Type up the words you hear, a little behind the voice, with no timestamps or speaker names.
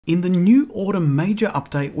In the new autumn major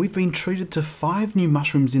update, we've been treated to 5 new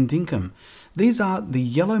mushrooms in Dinkum. These are the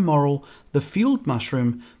yellow morel, the field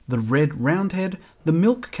mushroom, the red roundhead, the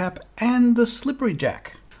milk cap, and the slippery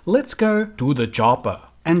jack. Let's go to the chopper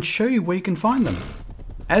and show you where you can find them.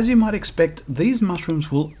 As you might expect, these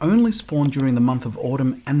mushrooms will only spawn during the month of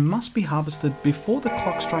autumn and must be harvested before the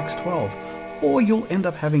clock strikes 12, or you'll end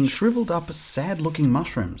up having shriveled up, sad looking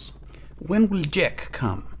mushrooms. When will Jack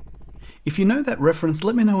come? If you know that reference,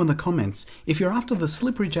 let me know in the comments. If you're after the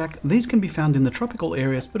slippery jack, these can be found in the tropical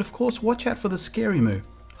areas, but of course watch out for the scary moo.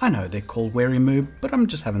 I know they're called wary moo, but I'm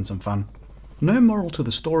just having some fun. No moral to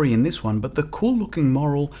the story in this one, but the cool looking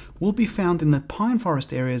moral will be found in the pine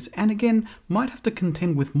forest areas and again might have to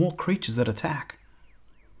contend with more creatures that attack.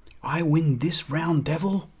 I win this round,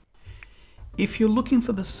 devil. If you're looking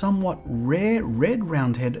for the somewhat rare red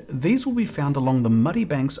roundhead, these will be found along the muddy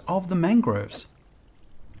banks of the mangroves.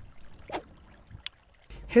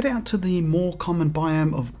 Head out to the more common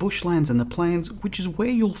biome of bushlands and the plains, which is where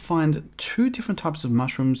you'll find 2 different types of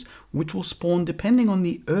mushrooms which will spawn depending on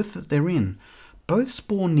the earth that they're in. Both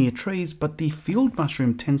spawn near trees, but the field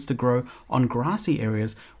mushroom tends to grow on grassy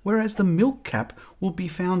areas, whereas the milk cap will be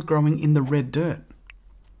found growing in the red dirt.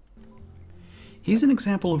 Here's an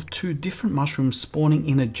example of 2 different mushrooms spawning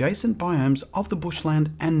in adjacent biomes of the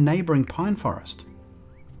bushland and neighbouring pine forest.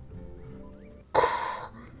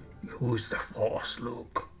 Who's the force,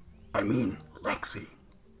 Luke? I mean, Alexi.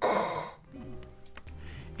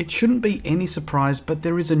 It shouldn't be any surprise, but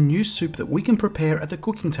there is a new soup that we can prepare at the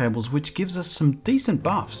cooking tables which gives us some decent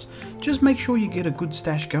buffs. Just make sure you get a good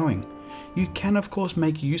stash going. You can of course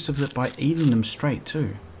make use of it by eating them straight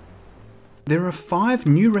too. There are 5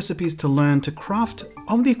 new recipes to learn to craft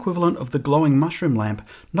of the equivalent of the glowing mushroom lamp.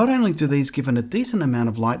 Not only do these give it a decent amount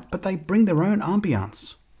of light, but they bring their own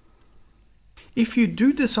ambiance. If you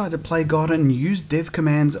do decide to play God and use dev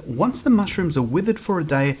commands, once the mushrooms are withered for a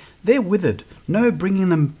day, they're withered. No bringing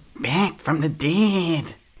them back from the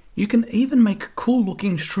dead. You can even make cool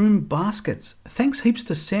looking shroom baskets. Thanks heaps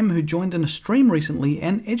to Sem who joined in a stream recently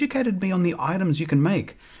and educated me on the items you can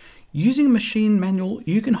make. Using a machine manual,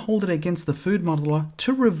 you can hold it against the food modeler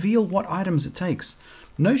to reveal what items it takes.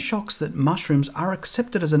 No shocks that mushrooms are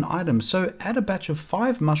accepted as an item, so add a batch of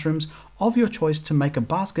 5 mushrooms of your choice to make a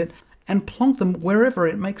basket and plonk them wherever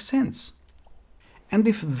it makes sense. And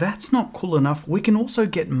if that's not cool enough, we can also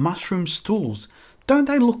get mushroom stools. Don't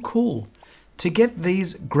they look cool? To get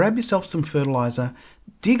these, grab yourself some fertilizer,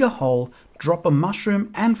 dig a hole, drop a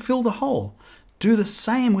mushroom and fill the hole. Do the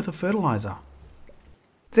same with a fertilizer.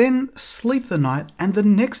 Then sleep the night and the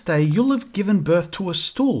next day you'll have given birth to a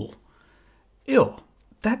stool. Ew,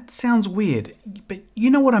 that sounds weird, but you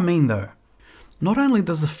know what I mean though. Not only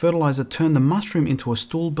does the fertilizer turn the mushroom into a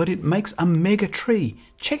stool, but it makes a mega tree.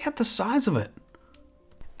 Check out the size of it.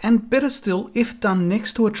 And better still, if done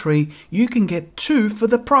next to a tree, you can get 2 for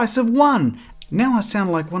the price of 1. Now I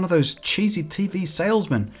sound like one of those cheesy TV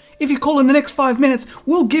salesmen. If you call in the next 5 minutes,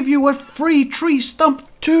 we'll give you a free tree stump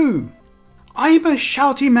too. I'm a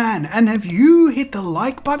shouty man, and have you hit the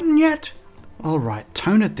like button yet? Alright,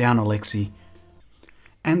 tone it down, Alexi.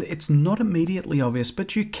 And it's not immediately obvious,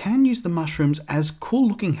 but you can use the mushrooms as cool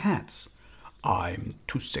looking hats. I'm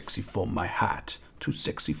too sexy for my hat, too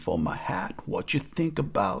sexy for my hat, what you think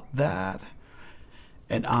about that?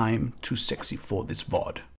 And I'm too sexy for this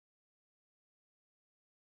VOD.